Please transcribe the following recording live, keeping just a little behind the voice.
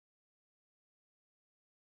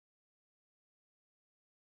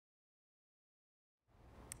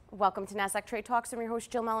Welcome to Nasdaq Trade Talks. I'm your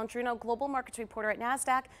host, Jill Malandrino, global markets reporter at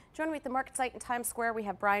Nasdaq. Joining me at the market site in Times Square, we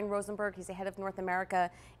have Brian Rosenberg. He's the head of North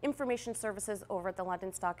America Information Services over at the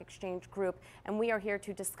London Stock Exchange Group. And we are here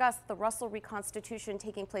to discuss the Russell Reconstitution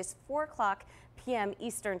taking place 4 o'clock p.m.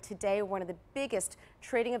 Eastern today, one of the biggest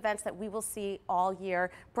trading events that we will see all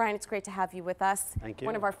year. Brian, it's great to have you with us. Thank you.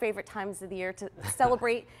 One of our favorite times of the year to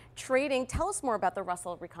celebrate trading. Tell us more about the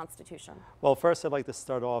Russell Reconstitution. Well, first I'd like to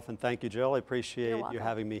start off and thank you, Jill. I appreciate you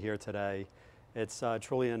having me here today. It's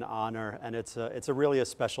truly an honor, and it's really a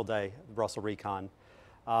special day, Russell Recon.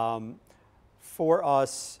 For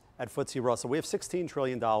us at FTSE Russell, we have $16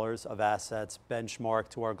 trillion of assets benchmarked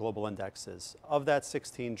to our global indexes. Of that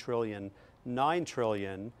 $16 trillion, $9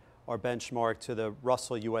 trillion are benchmarked to the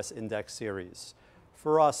Russell US Index Series.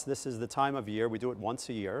 For us, this is the time of year, we do it once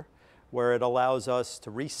a year, where it allows us to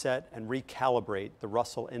reset and recalibrate the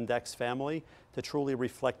Russell Index family to truly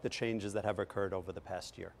reflect the changes that have occurred over the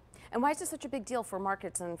past year. And why is this such a big deal for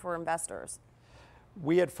markets and for investors?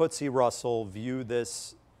 We at FTSE Russell view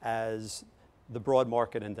this as the broad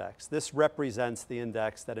market index. This represents the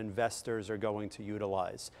index that investors are going to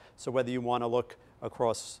utilize. So whether you want to look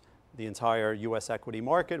across the entire US equity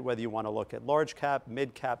market, whether you want to look at large cap,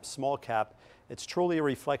 mid cap, small cap, it's truly a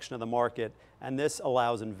reflection of the market, and this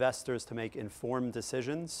allows investors to make informed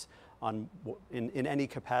decisions in any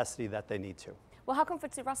capacity that they need to. Well, how come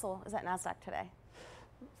FTSE Russell is at Nasdaq today?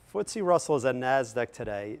 FTSE Russell is at Nasdaq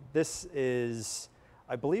today.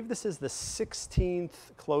 I believe this is the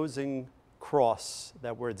 16th closing cross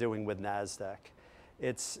that we're doing with Nasdaq.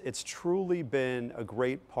 It's truly been a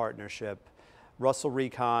great partnership. Russell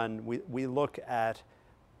Recon, we look at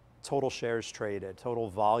total shares traded, total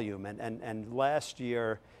volume, and last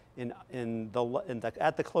year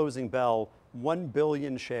at the closing bell, 1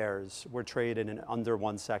 billion shares were traded in under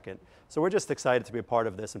 1 second. So we're just excited to be a part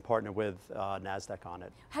of this and partner with Nasdaq on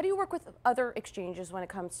it. How do you work with other exchanges when it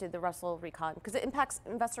comes to the Russell Recon? Because it impacts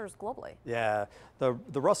investors globally. Yeah, the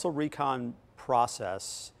Russell Recon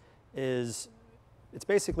process it's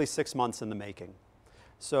basically 6 months in the making.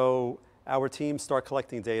 So our teams start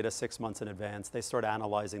collecting data 6 months in advance. They start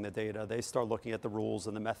analyzing the data. They start looking at the rules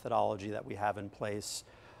and the methodology that we have in place,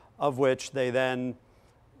 of which they then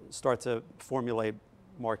start to formulate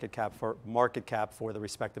market cap for the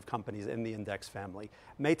respective companies in the index family.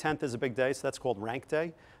 May 10th is a big day, so that's called Rank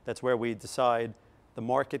Day. That's where we decide the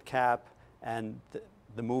market cap and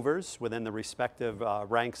the movers within the respective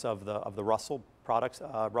ranks of the Russell products,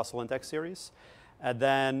 Russell Index Series. And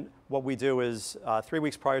then what we do is 3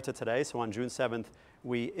 weeks prior to today, so on June 7th,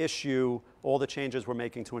 we issue all the changes we're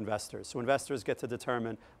making to investors. So investors get to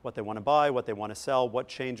determine what they want to buy, what they want to sell, what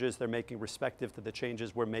changes they're making respective to the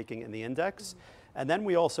changes we're making in the index. Mm-hmm. And then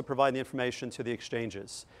we also provide the information to the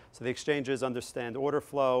exchanges. So the exchanges understand order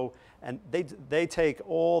flow, and they take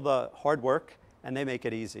all the hard work and they make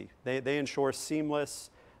it easy. They ensure seamless,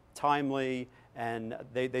 timely, and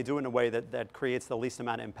they do it in a way that creates the least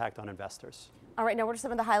amount of impact on investors. All right, now what are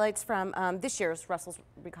some of the highlights from this year's Russell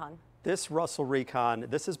Recon? This Russell Recon,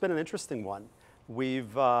 this has been an interesting one.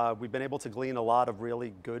 We've been able to glean a lot of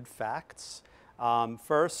really good facts.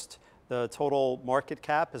 First, the total market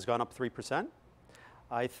cap has gone up 3%.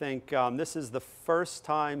 I think this is the first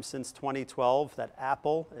time since 2012 that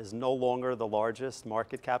Apple is no longer the largest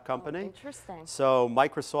market cap company. Oh, interesting. So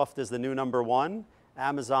Microsoft is the new number 1,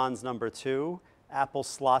 Amazon's number 2, Apple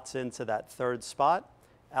slots into that 3rd spot.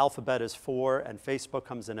 Alphabet is 4, and Facebook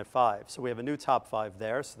comes in at 5. So we have a new top 5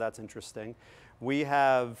 there, so that's interesting. We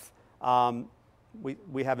have a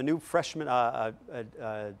new freshman, a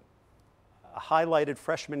highlighted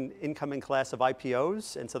freshman incoming class of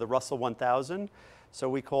IPOs into the Russell 1000. So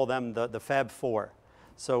we call them the Fab 4.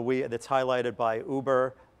 So it's highlighted by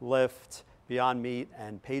Uber, Lyft, Beyond Meat,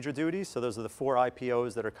 and PagerDuty. So those are the 4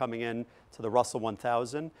 IPOs that are coming in to the Russell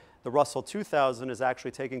 1000. The Russell 2000 is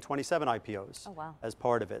actually taking 27 IPOs as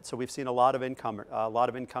part of it. So we've seen a lot of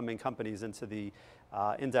incoming companies into the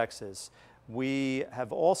indexes. We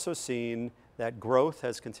have also seen that growth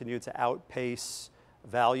has continued to outpace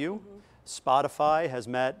value. Mm-hmm. Spotify has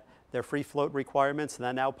met their free float requirements, and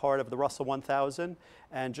they're now part of the Russell 1000.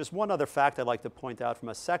 And just one other fact I'd like to point out from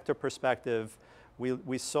a sector perspective,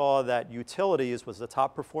 we saw that utilities was the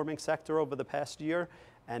top performing sector over the past year,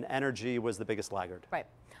 and energy was the biggest laggard. Right.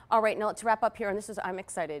 All right, now let's wrap up here, and I'm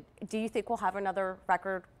excited. Do you think we'll have another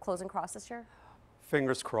record closing cross this year?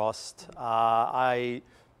 Fingers crossed.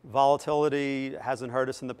 Volatility hasn't hurt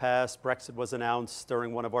us in the past. Brexit was announced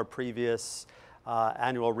during one of our previous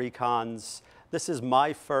annual recons. This is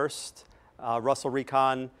my first Russell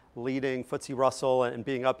Recon leading FTSE Russell and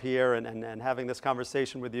being up here and having this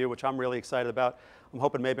conversation with you, which I'm really excited about. I'm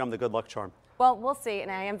hoping maybe I'm the good luck charm. Well, we'll see,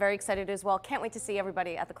 and I am very excited as well. Can't wait to see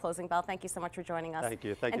everybody at the closing bell. Thank you so much for joining us. Thank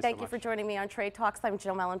you. Thank you so much. And thank you for joining me on Trade Talks. I'm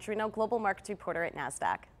Jill Malandrino, Global Markets Reporter at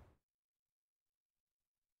Nasdaq.